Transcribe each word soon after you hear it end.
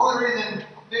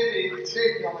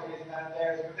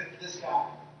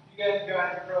can go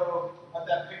ahead and throw up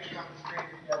that picture on the screen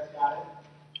if you guys got it.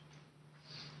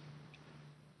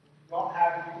 If you don't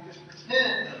have it, you can just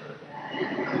pretend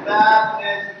that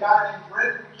is a guy named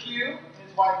Brent McHugh and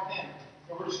his wife Kim.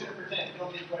 So we're just going to pretend. You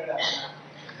don't need to put it up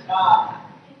now.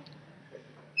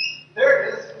 There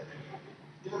it is.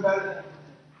 Even better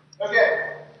than. Okay.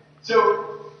 So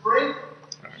Brent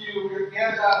McHugh, we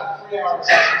have about a 3-hour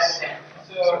session.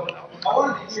 So I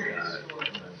wanted to hear his story.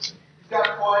 He's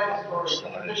got quite a story. He's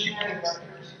a missionary that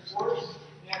force.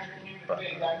 He actually came to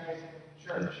faith after he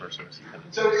was in the church.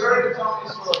 So he started to tell me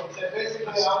a story. He said, basically,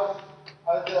 I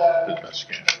was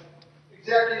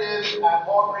executive at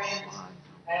Walgreens,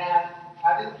 and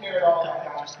I didn't care at all about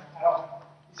God at all.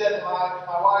 He said that my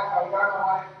wife, I would drive my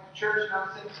wife to church, and I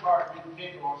would sit in the car reading the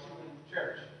paper while she went to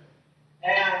church.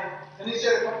 And then he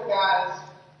said a couple guys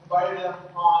invited him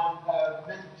on to a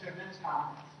men's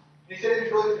conference. And he said he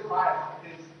was really surprised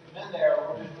because the men there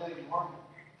were just really normal.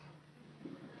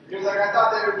 He was like, I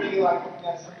thought they would be like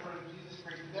some sort of Jesus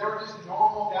freak. They were just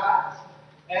normal guys.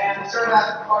 And he started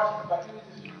asking questions about who is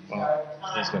this Jesus guy at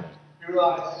the time. He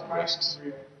realized Christ is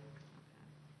real.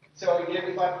 So he gave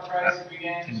his life to Christ. He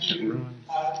began to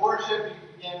worship.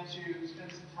 He began to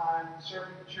spend some time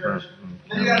serving the church. And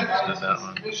then he got invited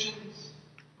to this missions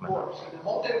course, a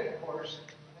multi-week course.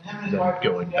 And him and his wife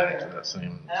going together. back to that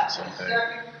same And after the thing.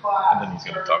 second class, And then he's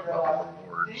going to talk about the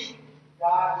rewards.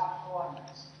 God is calling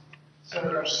us. So And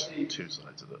there's two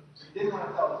sides of those. He didn't want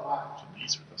to tell his wife. So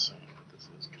these are the same, but this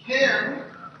is. Kim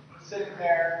was sitting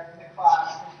there in the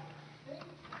class.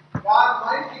 God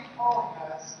might be calling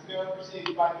us to go overseas,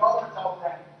 but I don't want to tell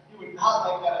Frank. He would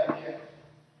not like that idea.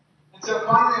 And so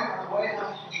finally, on the way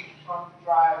home from the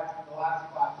drive to the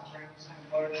last class, Frank was kind of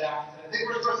blurted it out and said, I think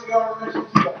we're supposed to go on a mission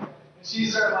together. And she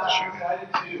started laughing and said, I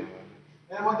did too.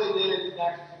 And then what they did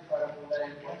next was incredible.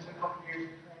 They went to a couple years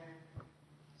of training,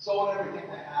 sold everything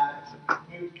they had,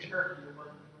 moved to Turkey to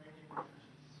work with Iranian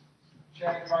refugees,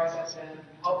 sharing Christ with them,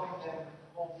 and helping them with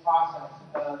the whole process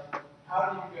of how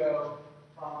do you go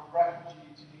from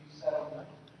refugee to settled in the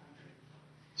country.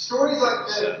 Stories like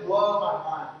this blow my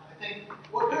mind. I think,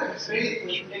 what kind of faith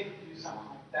would it take to do something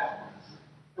like that?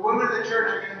 The women of the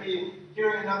church are going to be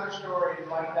hearing another story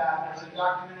like that. There's a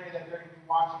documentary that they're going to be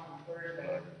watching on Thursday.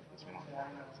 Wednesday, I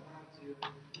don't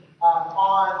know,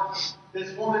 on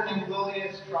this woman named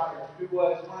Lilias Trotter, who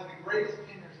was one of the greatest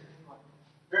painters in England.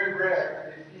 Very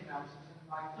rare for a female, since in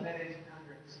like the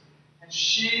mid-1800s. And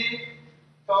she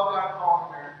felt God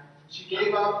calling her. She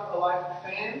gave up a life of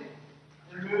fame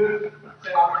and moved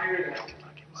to Algeria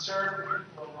and served the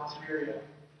people of Algeria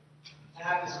and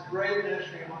had this great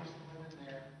ministry amongst the women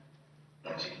there.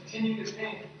 And she continued to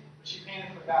paint, but she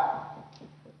painted for God.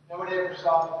 Nobody ever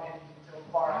saw the painting until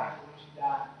far after she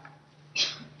died.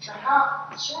 So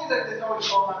stories like this always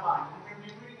blow my mind. When we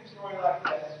read a story like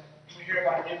this, we hear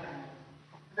about Abraham.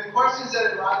 The questions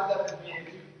that it rises up in me is,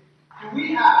 do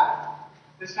we have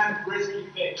this kind of risky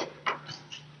faith?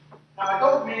 Now, I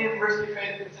don't mean risky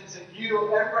faith in the sense that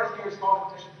everybody here is called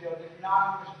to the mission field. If you're not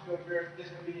on the mission field, you're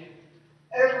disobedient.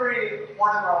 Every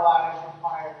one of our lives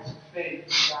requires faith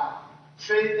in God.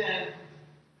 Faith in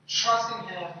trusting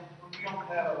Him when we don't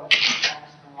know what's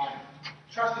next in our life.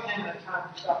 Trusting Him in a time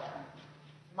of suffering.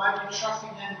 It might be trusting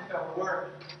Him with our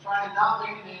work, trying to not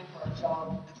make a name for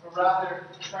ourselves, but rather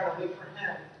try to live for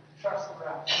Him, trust the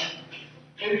rest.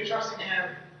 Maybe trusting Him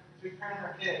as we parent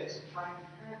our kids, trying to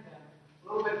parent them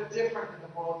a little bit different than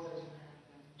the world says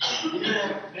to parent them. Even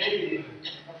if maybe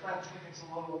our friends think it's a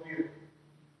little weird.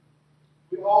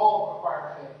 We all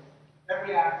require faith.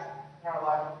 Every act in our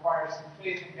life requires some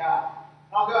faith in God.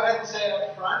 And I'll go ahead and say it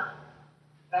up front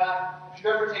that if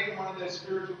you've ever taken one of those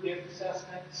spiritual gift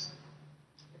assessments,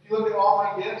 if you look at all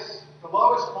my gifts, the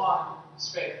lowest one is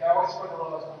faith. I always score the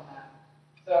lowest on that.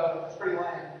 So it's pretty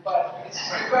lame. But it's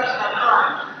a question up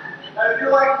front. Now, if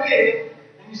you're like me,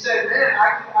 and you say, man, I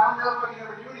don't know if I can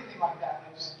ever do anything like that.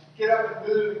 Like just get up and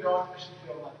move and go on the mission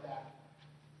field like that.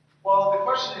 Well, the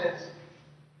question is,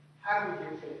 how do we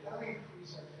get faith? How do we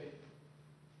increase our faith?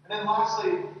 And then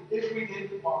lastly, if we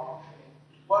did walk in faith,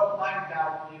 what might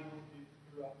God be able to do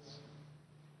through us?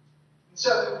 And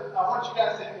so I want you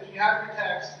guys to, if you have your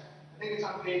text, I think it's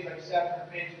on page 7 or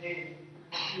page 8 in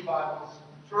a few Bibles.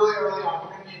 It's really early on.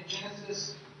 We're going to be in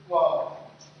Genesis 12.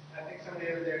 I think somebody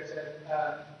over there said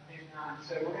page 9.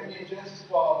 So we're going to be in Genesis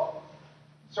 12.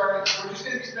 We're just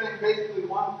going to be spending basically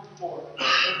 1 through 4.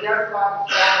 If you have your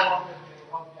Bibles, follow along with me.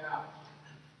 It will help you out.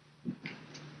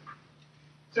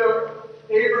 So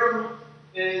Abram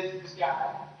is this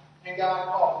guy, and God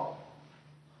called him.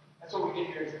 That's what we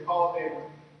get here, is the call of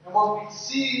Abram. And what we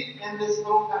see in this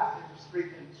little passage is 3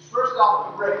 things. First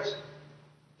off, the race.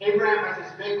 Abraham has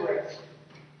this big race.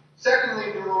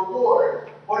 Secondly, the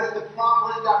reward. What is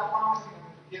God promising him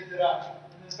if he gives it up?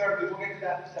 And then thirdly, we'll get to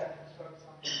that in a second. Let's focus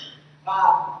on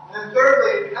that. And then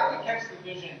thirdly, how do we catch the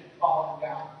vision of following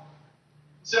God?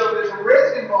 So there's a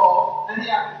risk involved, then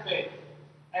the act of faith.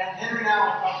 And Henry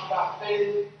Allen talks about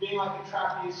faith being like a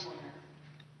trapeze swinger.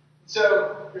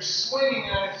 So you're swinging,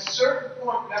 and at a certain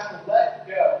point, you have to let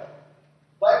go.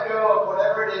 Let go of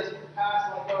whatever it is in the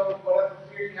past, let go of whatever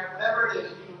fear you have, whatever it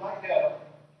is, you let go.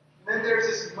 And then there's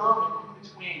this moment in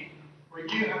between where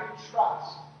you have to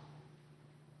trust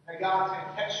that God's going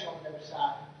to catch you on the other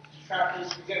side.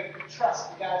 Trapeze, you got to trust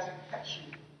that God's going to catch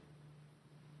you.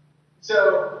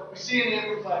 So we see in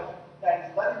Abram's life that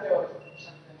he's letting go of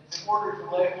something in order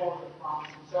to lay hold of the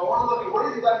promise. So I want to look at what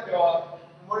is he letting go of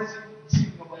and what is he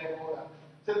seeking to lay hold of.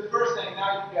 So the first thing,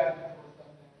 now you've got to get towards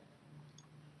something.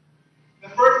 The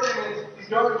first thing is he's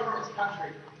going from his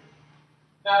country.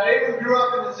 Now Abram grew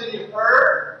up in the city of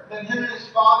Ur, then him and his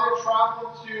father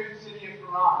traveled to the city of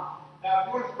Haran. Now if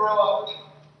you want to throw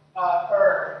up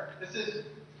Ur, this is a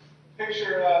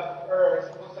picture of Ur.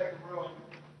 It looks like a ruin.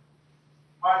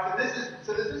 Alright,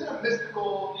 so this isn't a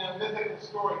mythical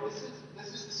story.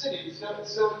 This is the city, so it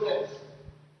still exists.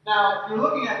 Now, if you're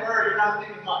looking at Ur, you're not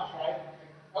thinking much, right?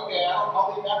 Okay,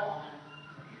 I'll leave that behind.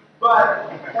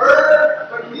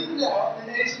 But you need to know, in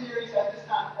the ancient Near East at this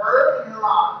time, Ur and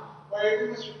Haran, where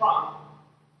Abram was from,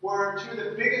 were two of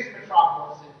the biggest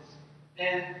metropolises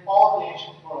in all of the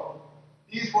ancient world.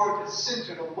 These were the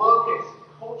center, the locus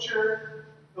of culture,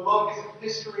 the locus of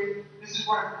history. This is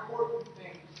where important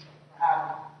things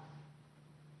happened.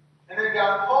 And then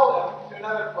God called him to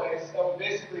another place that would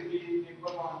basically be the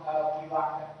equivalent of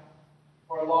Elaka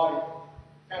or Lodi.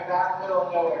 Kind of out in the middle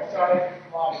of nowhere. Sorry,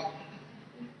 Lodi.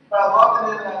 But I love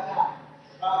the name of that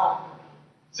town.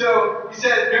 So he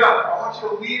said, "Go. I want you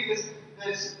to leave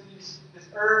this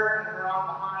Ur and Haran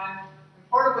behind." And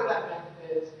part of what that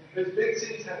meant is those big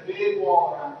cities had a big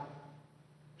wall around them,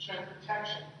 which meant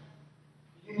protection.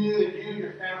 You knew that you,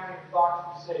 your family, your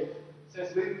flocks were safe. It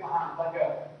says, leave it behind, let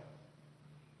go.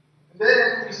 And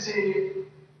then we see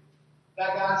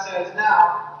that God says,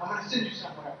 now, I'm going to send you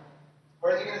somewhere.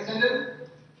 Where is he going to send him?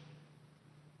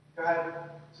 Go ahead,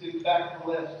 see the back of the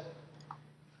list.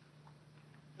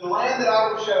 The land that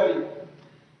I will show you.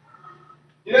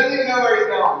 He doesn't even know where he's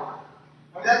going.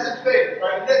 I mean, that's his faith,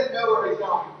 right? He doesn't know where he's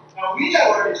going. Now, we know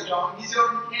where he's going. He's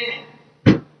going to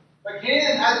Canaan. But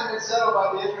Canaan hasn't been settled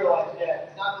by the Israelites yet.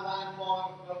 It's not the land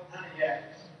flowing with milk and honey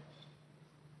yet.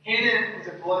 Canaan is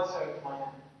a blood-soaked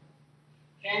land.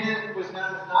 Canaan was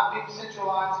known as not being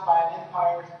centralized by an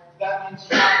empire. That means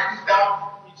trying to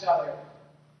stop each other.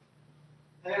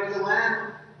 And it was a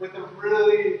land with a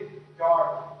really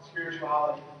dark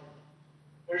spirituality.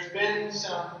 There's been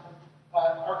some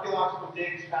archaeological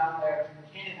digs found there from the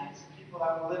Canaanites, the people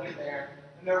that were living there,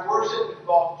 and their worship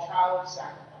involved child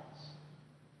sacrifice.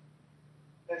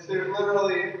 There's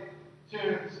literally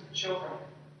tombs of children,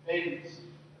 babies,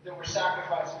 that were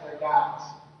sacrificed to their gods.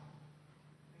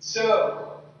 And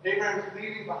so, Abraham's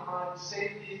leaving behind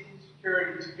safety and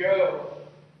security to go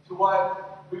to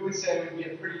what we would say would be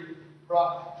a pretty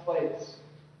rough place.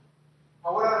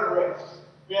 Now, what are the risks?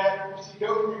 We see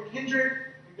go from your kindred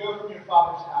and go from your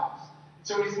father's house. And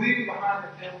so he's leaving behind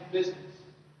the family business.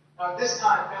 Now, at this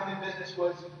time, family business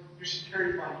was your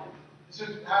security blanket. This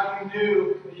was how you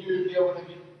knew that you would be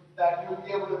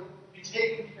able to be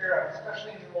taken care of,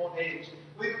 especially in your old age.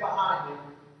 Leave it behind you,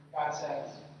 God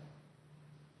says.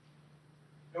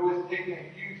 It was taking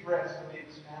a huge risk to leave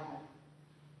his family.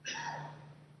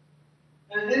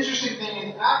 And an interesting thing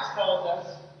is Acts tells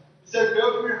us, it says,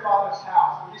 go from your father's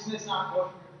house. The reason it's not go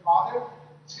from your father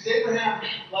is because Abraham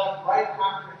left right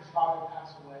after his father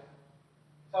passed away.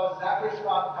 So after his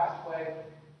father passed away,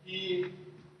 he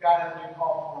got a new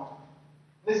call for him.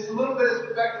 This is a little bit of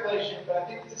speculation, but I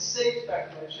think it's a safe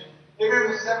speculation.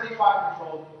 Abraham was 75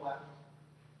 years old when he left.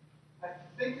 I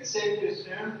think it's safe to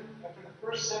assume that for the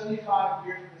first 75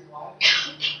 years of his life,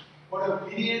 what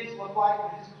obedience looked like,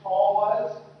 what his call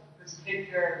was to take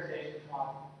care of his aging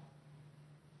father.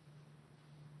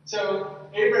 So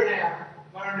Abraham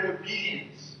learned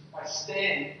obedience by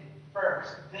staying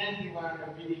first. Then he learned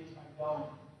obedience by going.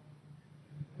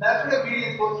 And that's what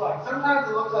obedience looks like. Sometimes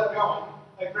it looks like going,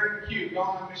 like Rick McHugh, going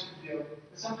on a mission field.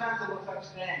 But sometimes it looks like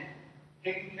staying,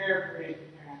 taking care of your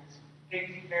aging parents,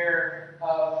 taking care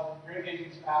of your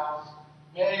aging spouse.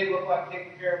 May look like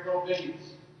taking care of little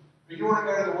babies. But you want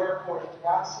to go to the workforce.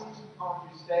 God seems to call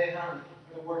you to stay home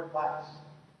for the work class.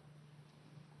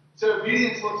 So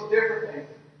obedience looks differently.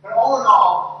 But all in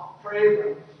all, for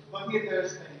Abram, looking at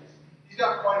those things, he's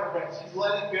got quite a risk. He's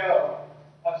letting go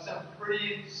of some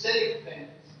pretty safe things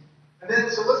And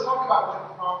then, so let's talk about what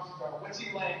the promises are. What's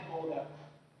he laying hold of?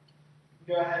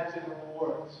 Go ahead to the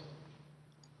rewards.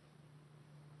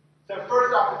 So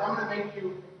first off, is I'm going to make of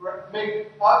you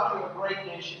a great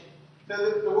nation.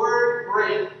 So the word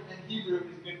great in Hebrew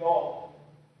is gadol.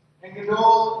 And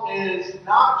gadol is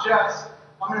not just,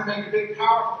 I'm going to make a big,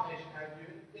 powerful nation out of you.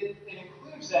 It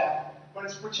includes that, but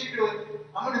it's particularly,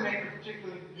 I'm going to make a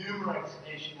particularly numerous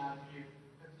nation out of you.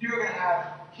 You're going to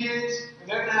have kids, and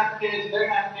they're going to have kids, and they're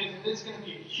going to have kids, and it's going to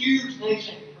be a huge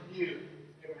nation from you,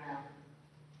 Abraham.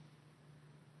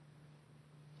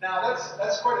 Now,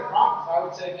 that's quite a promise. I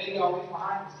would say maybe I'll leave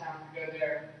behind this town to go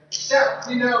there. Except,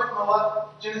 we know from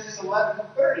Genesis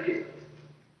 11:30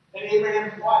 that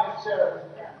Abraham's wife, Sarah, was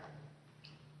barren.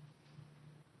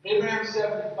 Abraham's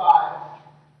 75,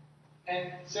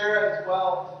 and Sarah as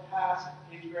well is past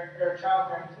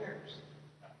childbearing years.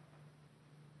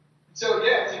 So,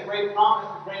 yeah, it's a great promise,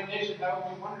 a great nation. That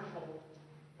would be wonderful.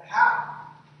 But how?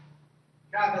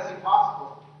 God, that's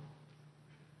impossible.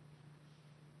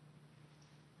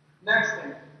 Next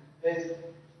thing is, he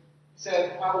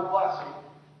says, I will bless you.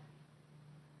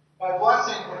 By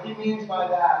blessing, what he means by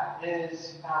that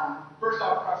is, first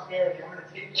off, prosperity. I'm going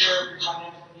to take care of your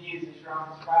financial needs as you're on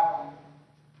this traveling.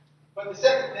 But the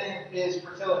second thing is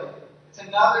fertility. It's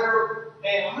another,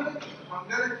 hey, I'm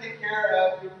going to take care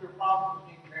of your problem of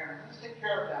being barren. Let's take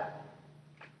care of that.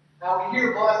 Now, we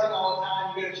hear blessing all the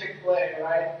time. You go to Chick-fil-A,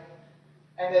 right?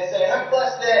 And they say, have a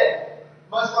blessed day.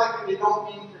 Most likely they don't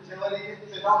mean fertility,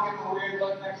 so don't give them a weird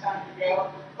look next time you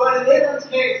go. But in Abram's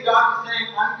case, God is saying,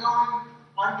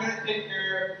 I'm going to take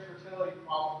care of the fertility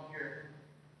problem here.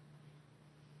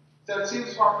 So it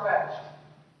seems far-fetched.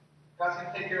 God's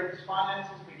going to take care of his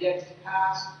finances, but yet to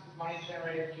pass his money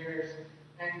generated years,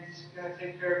 and he's going to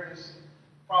take care of this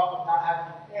problem of not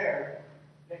having an heir,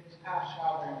 yet he's past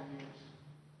childbearing years.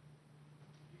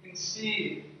 You can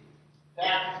see the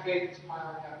act of faith is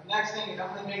piling up. Next thing is,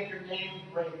 I'm going to make your name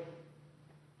great. We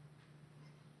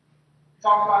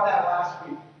talked about that last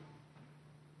week,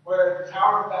 where at the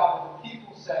Tower of Babel, the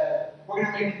people said, we're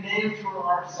going to make a name for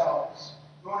ourselves.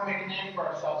 We want to make a name for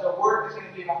ourselves. Our work is going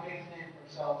to be about making a name for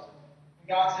ourselves. And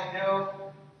God said,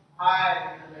 no, I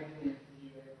am going to make a name for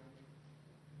you, Abraham.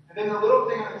 And then the little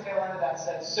thing on the tail end of that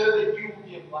says, so that you will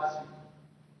be a blessing.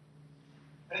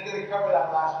 I didn't get to cover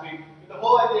that last week. But the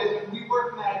whole idea is when we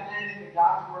work for the identity that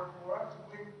God's worked for us,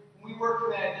 when we work for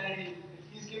the identity that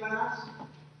he's given us,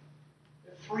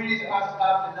 it frees us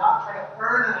up to not try to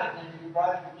earn an identity, but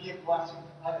rather to be a blessing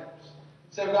to others.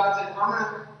 So God says, I'm going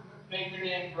to make your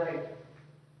name great.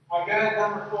 All right, go ahead,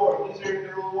 number 4. These are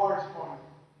the rewards for him.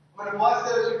 I'm going to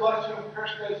bless those who bless you and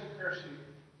curse those who curse you.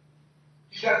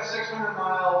 He's got a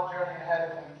 600-mile journey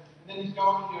ahead of him, and then he's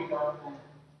going to do a dark night.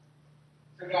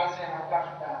 So God's saying, I've got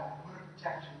your back. I'm going to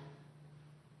protect you.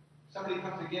 If somebody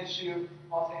comes against you,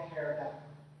 I'll take care of that.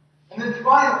 And then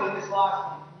finally, this last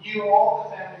one, you, all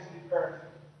the families of the earth,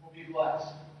 will be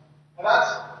blessed. Now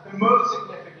that's the most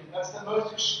significant. That's the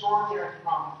most extraordinary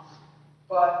promise.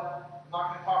 But I'm not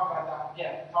going to talk about that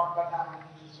yet. We'll talk about that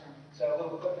in the sermon. So a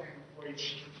little cliffhanger for you.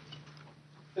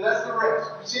 So that's the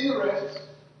risk. We've seen the risks,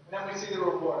 and then we see the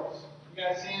rewards. You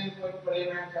guys seen what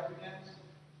Abraham's up against?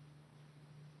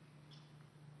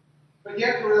 But you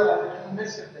have to realize that in the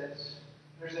midst of this,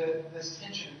 there's this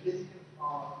tension. Is he going to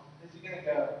follow? Is he going to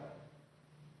go?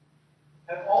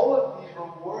 And all of these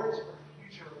rewards are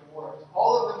future rewards.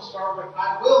 All of them start with,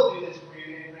 I will do this for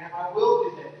you, Abraham. I will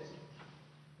do this.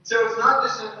 So it's not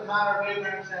just a matter of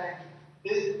Abraham saying,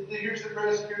 here's the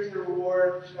risk, here's the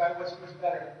reward, what's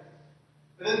better.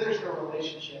 But then there's the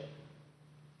relationship.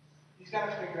 He's got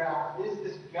to figure out, is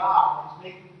this God who's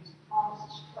making these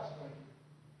promises trustworthy?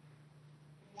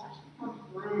 Can he actually come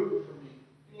through for me?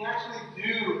 Can he actually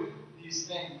do these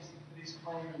things that he's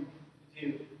claiming to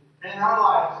do? And in our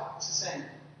lives, it's the same.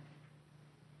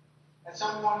 At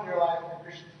some point in your life, in the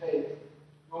Christian faith,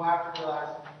 you'll have to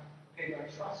realize, okay, do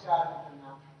I trust God or do I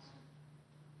not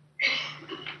trust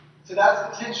Him? So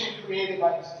that's the tension created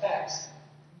by this text.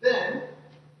 Then,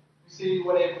 we see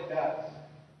what Abram does.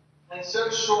 And it's so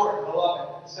short, I love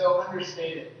it. It's so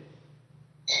understated.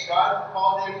 God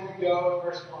called Abram to go in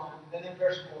verse 1. Then in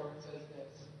verse 4 it says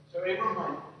this. So Abram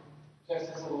went,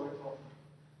 just as the Lord told him.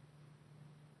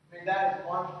 I mean, that is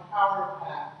one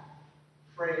power-packed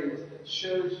phrase that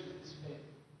shows you his faith.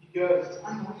 He goes. It's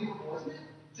unbelievable, isn't it?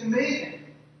 It's amazing.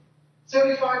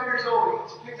 75 years old,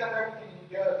 he picks up everything and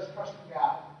he goes, trusting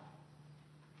God.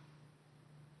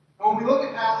 And when we look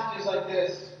at passages like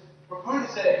this, we're going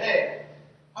to say, hey,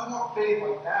 I want faith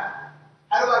like that.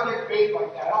 How do I get faith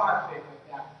like that? I don't have faith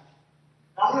like that.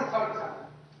 Now, I want to tell you something.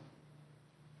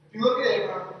 If you look at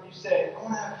Abram, you say, I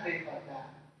want to have faith like that.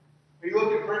 Or you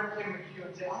look at Brent McHugh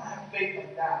and say, I want to have faith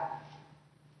like that.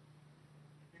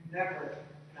 You never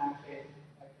can have faith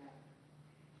like that.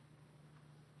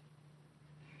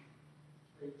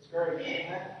 It's very discouraging,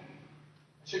 isn't it?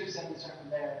 I should have sent the sermon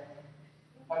there.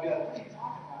 I'd be like, what are you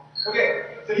talking about? Okay,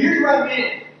 so here's what I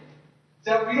mean. Is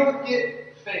that we don't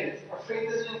get faith. Our faith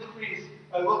doesn't increase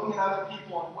by looking at other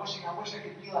people and wishing, I wish I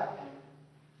could be like them.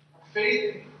 Our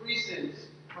faith increases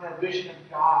when our vision of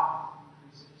God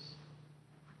increases.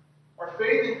 Our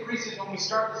faith increases when we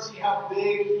start to see how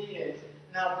big He is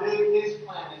and how big His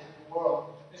plan is in the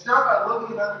world. It's not by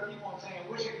looking at other people and saying,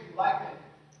 I wish I could be like them.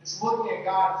 It's looking at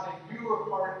God and saying, you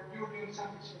are doing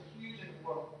something so huge in the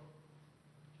world.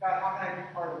 God, how can I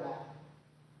be part of that?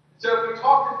 So if you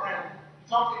talk to Brent, if you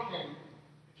talk to King,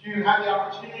 if you have the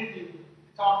opportunity to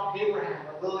talk to Abraham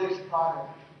or Lily's father,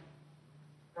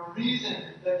 the reason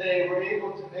that they were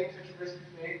able to make such a risky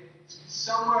faith is because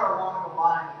somewhere along the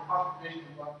line they caught the vision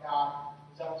of what God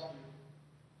was up to.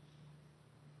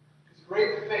 Because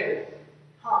great faith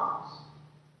comes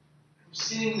from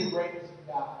seeing the greatness of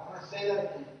God. I want to say that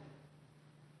again.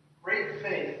 Great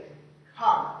faith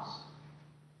comes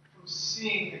from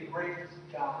seeing the greatness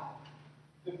of God.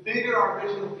 The bigger our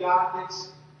vision of God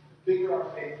gets, the bigger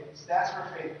our faith is. That's where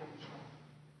faith comes from.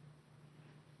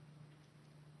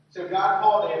 So God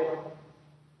called Abram.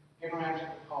 Abram answered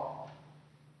the call.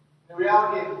 The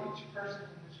reality is that each person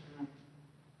in this room,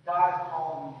 God is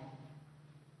calling you.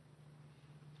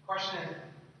 The question is,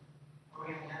 are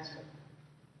we going to answer?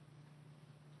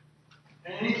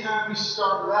 And anytime we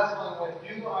start wrestling with,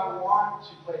 do I want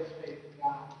to place faith in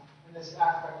God in this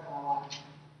aspect of my life?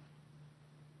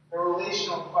 The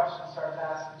relational question starts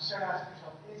asking. You start asking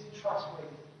yourself, is He trustworthy?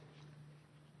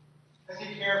 Does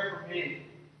He care for me?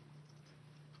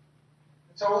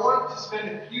 And so I want to spend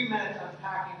a few minutes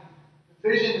unpacking the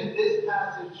vision that this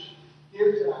passage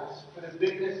gives us for the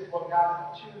bigness of what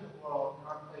God is up to in the world and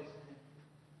our place in it.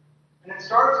 And it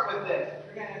starts with this. If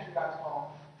you're going to answer God's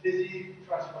call, is He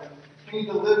trustworthy? Can He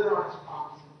deliver on His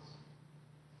promises?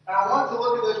 And I want to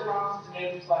look at those promises in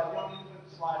Abram's life. You don't need to put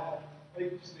the slide up. Or you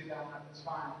can just leave that one up. That's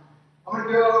fine. I'm going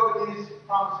to go over these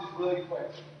promises really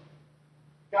quick.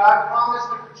 God promised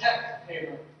to protect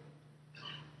Abram.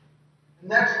 And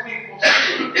next week we'll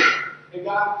see that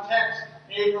God protects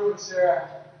Abram and Sarah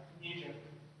in Egypt.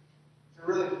 It's a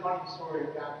really funny story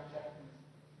of God protecting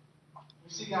them. We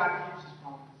see God keeps His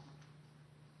promise.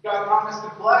 God promised to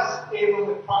bless Abram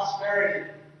with prosperity.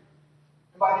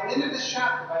 And by the end of this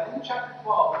chapter, by the end of chapter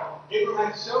 12, Abram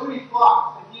had so many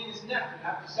flocks that he and his nephew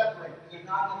have to separate because there's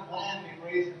not enough land to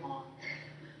graze them on.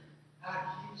 God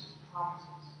keeps His promises.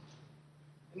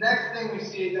 The next thing we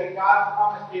see is that God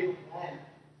promised Abram land.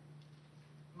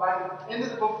 And by the end of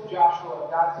the book of Joshua,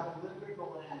 God has delivered the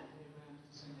land to Abraham's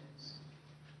descendants.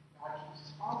 God keeps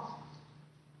His promises.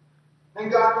 Then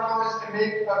God promised to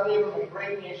make of Abram a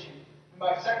great nation. And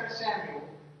by 2 Samuel,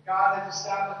 God has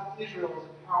established Israel as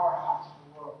a powerhouse for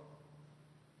the world.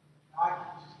 God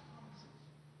keeps His promises.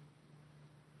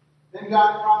 Then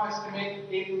God promised to make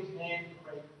Abram's name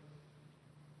great.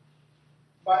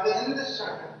 By the end of the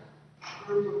sermon, a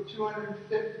group of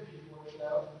 250 people or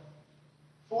so,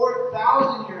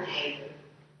 4,000 years later,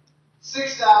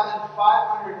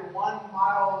 6,501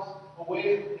 miles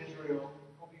away from Israel,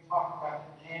 we'll be talking about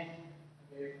the name of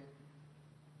Abram.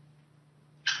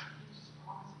 Jesus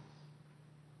promises.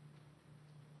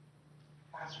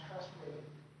 God's trustworthy.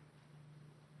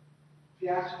 If He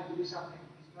asks you to do something,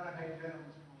 He's going to make good on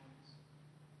His promise.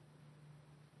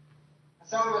 And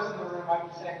some of us in the room might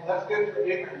be saying, well, that's good for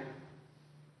Abraham.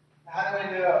 How do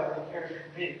I know that He cares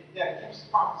for me? Yeah, He keeps His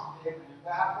promises to Abraham.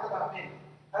 But what about me?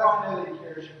 How do I know that He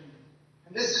cares for me?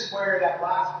 And this is where that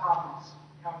last promise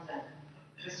comes in.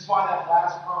 This is why that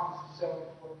last promise is so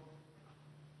important.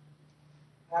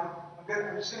 And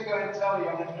I'm just going to go ahead and tell you,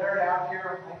 I'm going to nerd out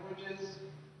here on languages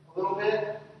a little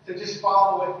bit, so just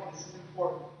follow with me. This is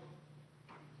important.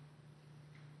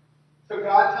 So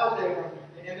God tells Abram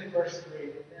at the end of verse 3,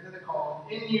 at the end of the call,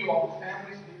 in you all the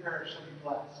families of the earth shall be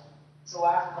blessed. It's the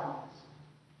last promise.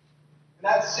 And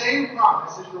that same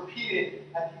promise is repeated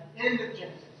at the end of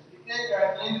Genesis,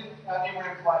 at the end of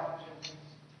Abraham's life in Genesis.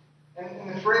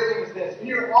 And the phrasing is this: in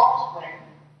your offspring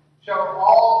shall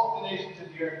all the nations of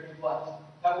the earth be blessed.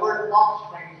 That word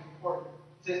offspring is important.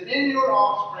 It says, in your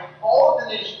offspring, all of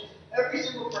the nations, every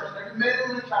single person, every man,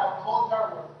 woman, and child, the whole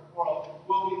entire world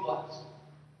will be blessed.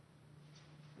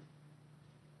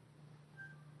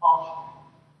 Offspring.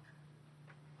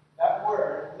 That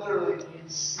word literally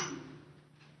means seed.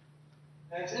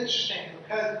 And it's interesting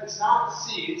because it's not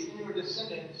seed, it's in your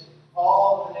descendants,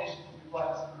 all of the nations will be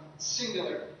blessed. It's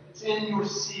singular. It's in your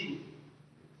seed.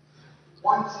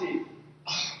 One seed.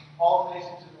 all the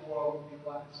nations of the world would be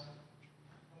blessed.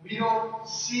 And we don't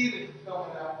see the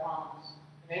fulfillment of that promise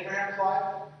in Abraham's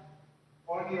life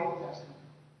or in the Old Testament.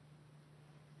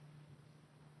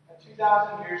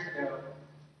 2,000 years ago,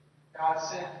 God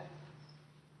sent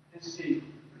his seed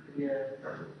to the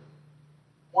earth.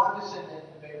 One descendant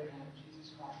of Abraham,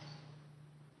 Jesus Christ.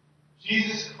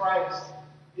 Jesus Christ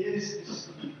is the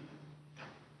seed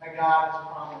that God has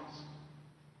promised.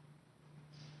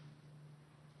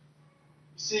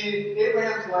 You see,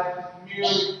 Abraham's life is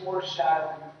merely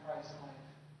foreshadowing of Christ's life.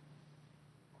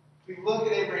 If we look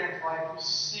at Abraham's life, we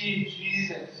see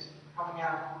Jesus coming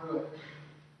out through it.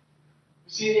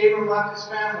 We see Abram left his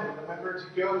family, remember, to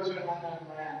go to an unknown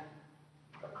land.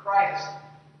 But Christ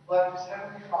left his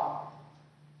heavenly Father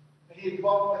that he had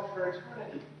dwelt with for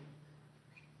eternity,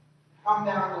 come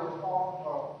down to a fallen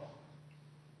world.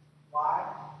 Why?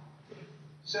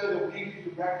 So that we could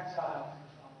be reconciled to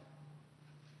the Father.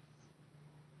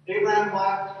 Abraham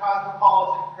left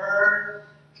cosmopolitan Ur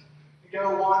to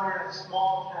go wander in a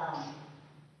small town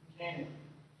in Canaan.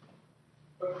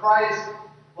 But Christ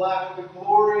left the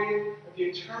glory of the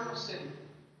eternal city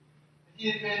that he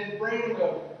had been bringing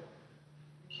over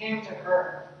and came to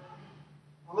earth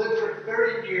and lived for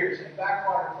 30 years in a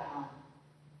backwater town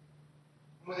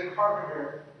and was a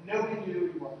carpenter. Nobody knew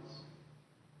who he was.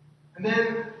 And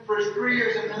then for his 3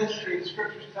 years of ministry, the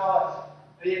scriptures tell us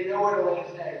that he had nowhere to lay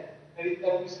his head, that he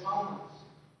was homeless.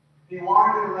 He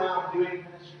wandered around doing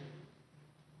ministry.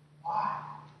 Why?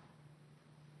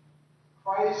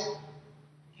 Christ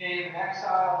came in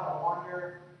exile and a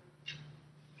wanderer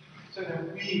so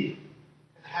that we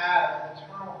can have an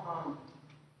eternal home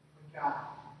with God.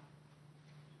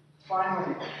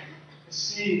 Finally, the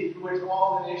seed through which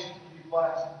all the nations will be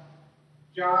blessed.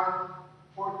 John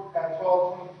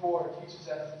 12:24 teaches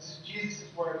us, this is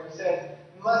Jesus' word. He says,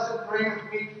 unless a grain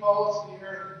of wheat falls to the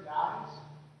earth and dies,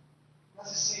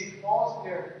 unless a seed falls to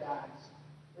the earth and dies,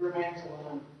 it remains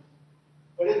alone.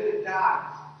 But if it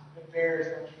dies, it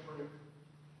bears much fruit.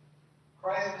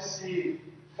 Christ's seed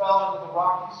fell into the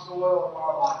rocky soil of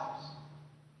our lives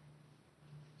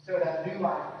so that new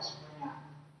life could spring out.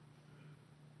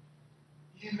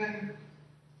 Even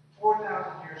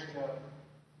 4,000 years ago,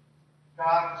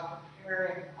 God was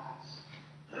preparing us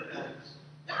for things.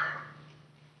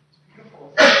 It's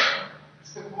beautiful.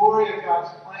 It's the glory of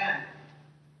God's plan.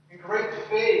 And great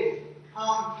faith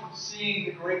comes from seeing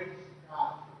the greatness of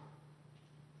God.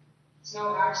 It's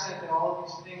no accident that all of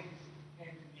these things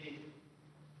came to be.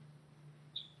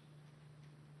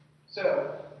 So,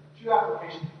 a few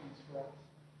application points for us.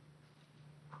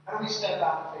 How do we step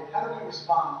out in faith? How do we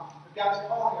respond? If God's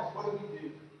calling us, what do we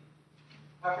do?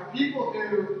 Now, for people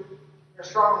who are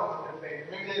struggling with their faith,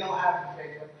 maybe they don't have any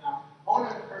faith right now, I want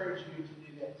to encourage you to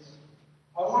do this.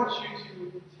 I want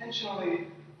you to intentionally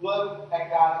look at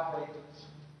God's greatness.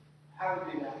 How do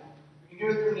we do that? We can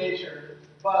do it through nature,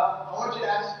 but I want to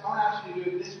ask you to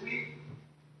do it this week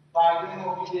by doing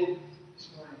what we did this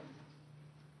morning,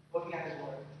 looking at His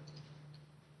Word.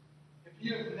 If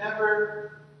you've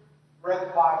never read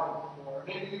the Bible before,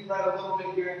 maybe you've read a little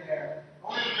bit here and there, I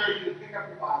want to encourage you to pick up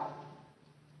your Bible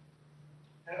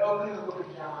and open to the book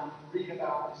of John and read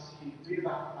about the seed, read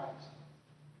about Christ.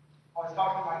 I was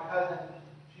talking to my cousin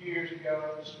a few years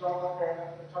ago, talking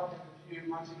to him a few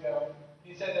months ago.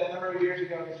 He said that a number of years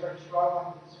ago he started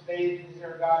struggling with his faith and his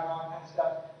God and all that kind of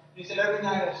stuff. And he said every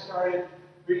night I started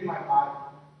reading my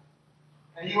Bible.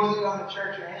 And he wasn't going to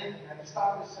church or anything. I just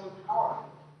thought it was so powerful.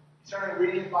 He started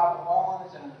reading his Bible all on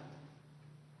his own.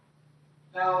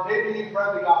 Now, maybe you've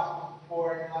read the Gospels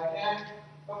before and you're like,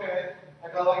 okay,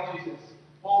 like I like Jesus.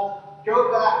 Well,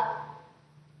 go back.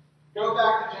 Go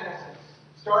back to Genesis.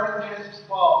 Start in Genesis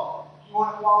 12. If you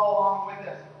want to follow along with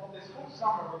us, this whole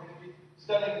summer we're going to be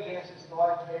studying Genesis, the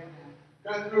life of Abraham.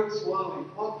 Go through it slowly.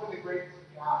 Look for the greatness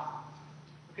of God.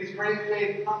 Because great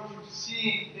faith comes from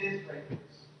seeing His greatness.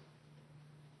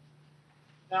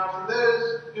 Now, for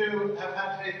those who have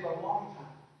had faith for a long time,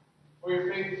 or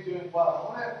your faith is doing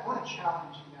well, I want to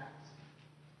challenge you guys.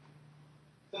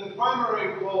 So the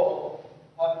primary goal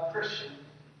of a Christian,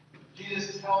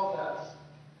 Jesus tells us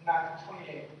in Matthew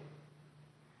 28.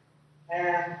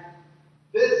 And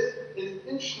this is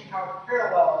interesting how it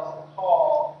parallels the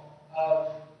call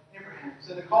of Abraham.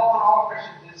 So the call on all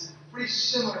Christians is pretty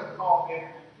similar to the call of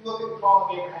Abraham. If you look at the call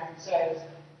of Abraham, it says,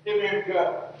 Abraham,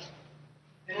 go.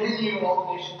 And in you all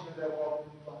the nations of the world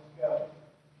will be blessed. Go.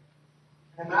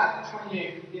 And in Matthew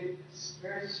 28, we get this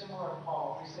very similar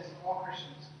call where he says to all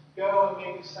Christians, go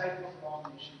and make disciples of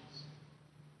all nations.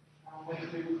 With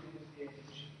you is the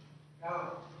age.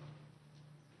 Go.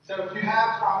 So if you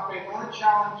have strong faith, I want to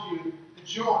challenge you to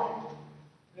join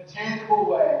in a tangible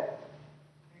way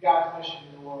God's mission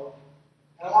in the world.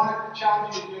 And I want to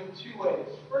challenge you to do it in two ways.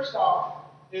 First off,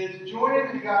 is join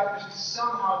in God's mission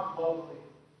somehow globally.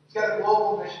 It's got a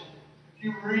global mission. If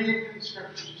you read through the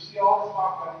scriptures, you see all this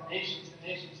talk about the nations.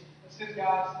 That's because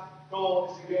God's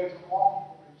goal is to go to all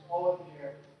people groups all over the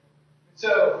earth. And so,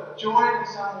 join in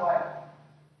some way.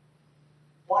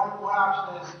 One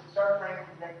option is start praying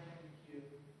for Grand Canyon Q.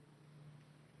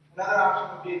 Another option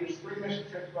would be there's 3 mission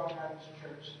trips going on in this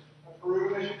church. A Peru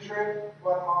mission trip,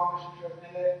 Guatemala mission trip,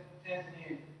 and then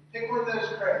Tanzania. Pick one of those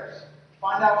trips.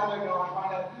 Find out when they're going,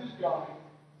 find out who's going,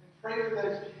 and pray for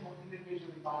those people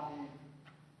individually by name.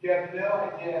 You have no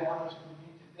idea how much it will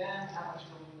mean to them, how much it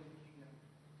will mean to the kingdom.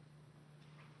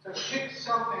 So pick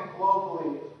something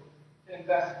globally to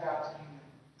invest in God's kingdom.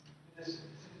 Just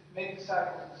make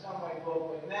disciples in some way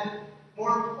globally. And then,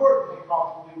 more importantly,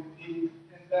 probably would be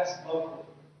to invest locally.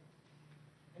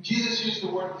 And Jesus used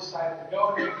the word disciple,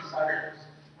 go and make disciples.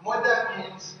 And what that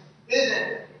means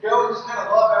isn't go and just kind of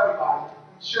love everybody.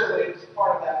 And surely it's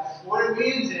part of that. What it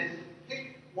means is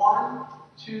pick one,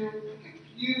 two, pick a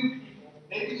few people,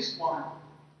 maybe just one,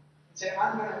 and say,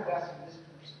 I'm going to invest in this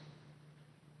person.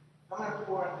 I'm going to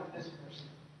pour into this person.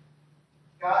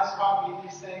 God's taught me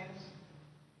these things.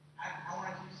 I want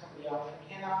to teach somebody else. I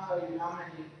cannot tell you how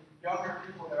many younger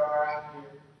people there are out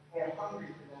here that are hungry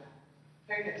for that.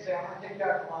 Pick it and say, I'm going to take you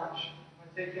out to lunch. I'm going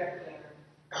to take you out to dinner.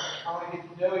 I want to get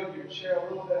to know you and share a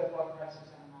little bit of what Christ has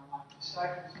done in my life.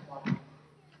 Disciples of life.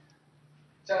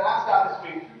 So I asked God this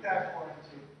week, who can I pour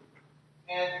into?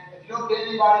 And if you don't get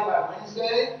anybody by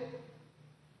Wednesday,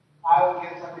 I will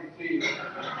get somebody to you.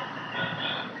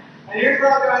 And here's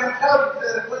what I'm going to tell you,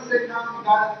 that if Wednesday comes and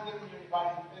God hasn't given you anybody,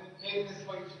 then maybe this is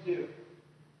what you should do.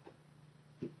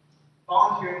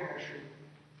 Volunteer in nursery.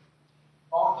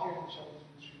 Volunteer in the children's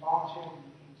ministry. Volunteer in the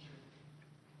youth ministry.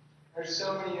 There's so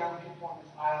many young people on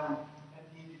this island that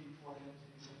need to be poured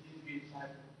into, that need to be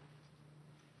discipled.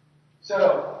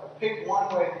 So, pick one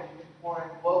way that you can pour in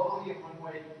locally and one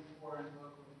way you can pour in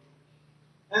locally.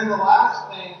 And the last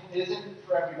thing isn't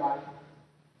for everybody.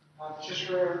 It's just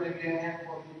for maybe a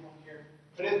handful of people here.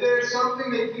 But if there is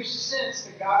something that you sense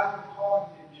that God has been calling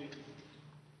you to do,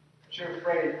 but you're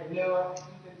afraid, I think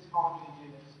that He's calling you to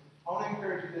do this. I want to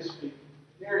encourage you this week.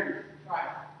 Dare you, try it.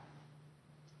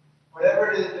 Whatever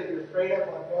it is that you're afraid of,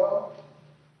 let go.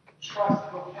 Trust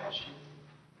that He'll catch you.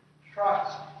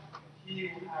 Trust that He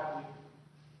will have you.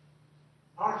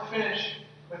 I want to finish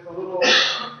with a little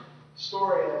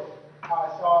story of how I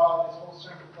saw this whole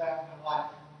sermon play out in my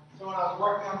life. So when I was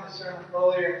working on this sermon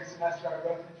earlier in the semester, I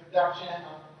wrote an introduction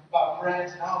about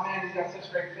Brent. And, oh man, he's got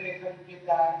such great faith. How do you get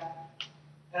that?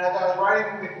 And as I was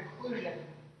writing the conclusion,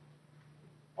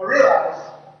 I realized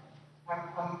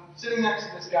I'm sitting next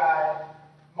to this guy,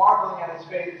 marveling at his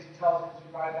faith as he tells me as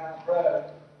we ride down the road.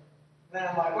 And then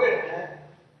I'm like, wait a minute.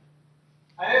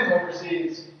 I am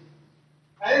overseas.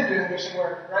 I am doing mission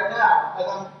work right now as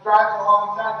I'm driving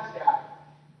alongside this guy.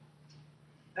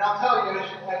 And I'll tell you,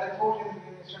 as I told you in the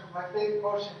beginning of the sermon, my faith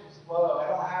quotient is low. I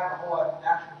don't have a whole lot of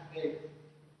natural faith.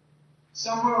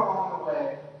 Somewhere along the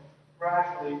way,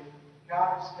 gradually,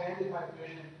 God expanded my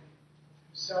vision of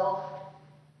Himself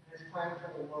and His plan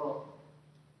for the world.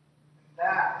 And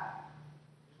that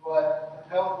is what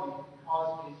propelled me and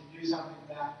caused me to do something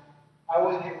that I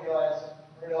wouldn't even realize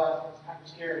it was kind of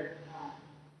scary at the time.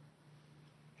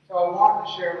 So I want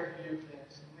to share with you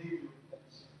this and leave you with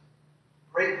this.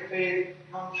 Great faith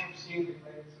comes from seeing the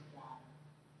greatness of God.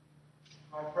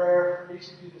 My prayer for each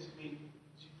of you this week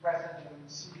is you press into Him and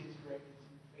see His greatness and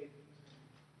your faith in His name.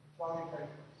 So let me pray for us.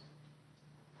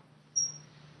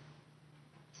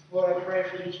 Lord, I pray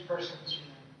for each person this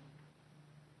morning.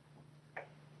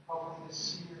 Help them to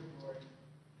see your glory.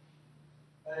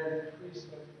 Let it increase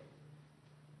their faith.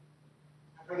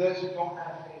 And for those who don't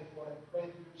have faith, Lord, I pray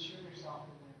that you would share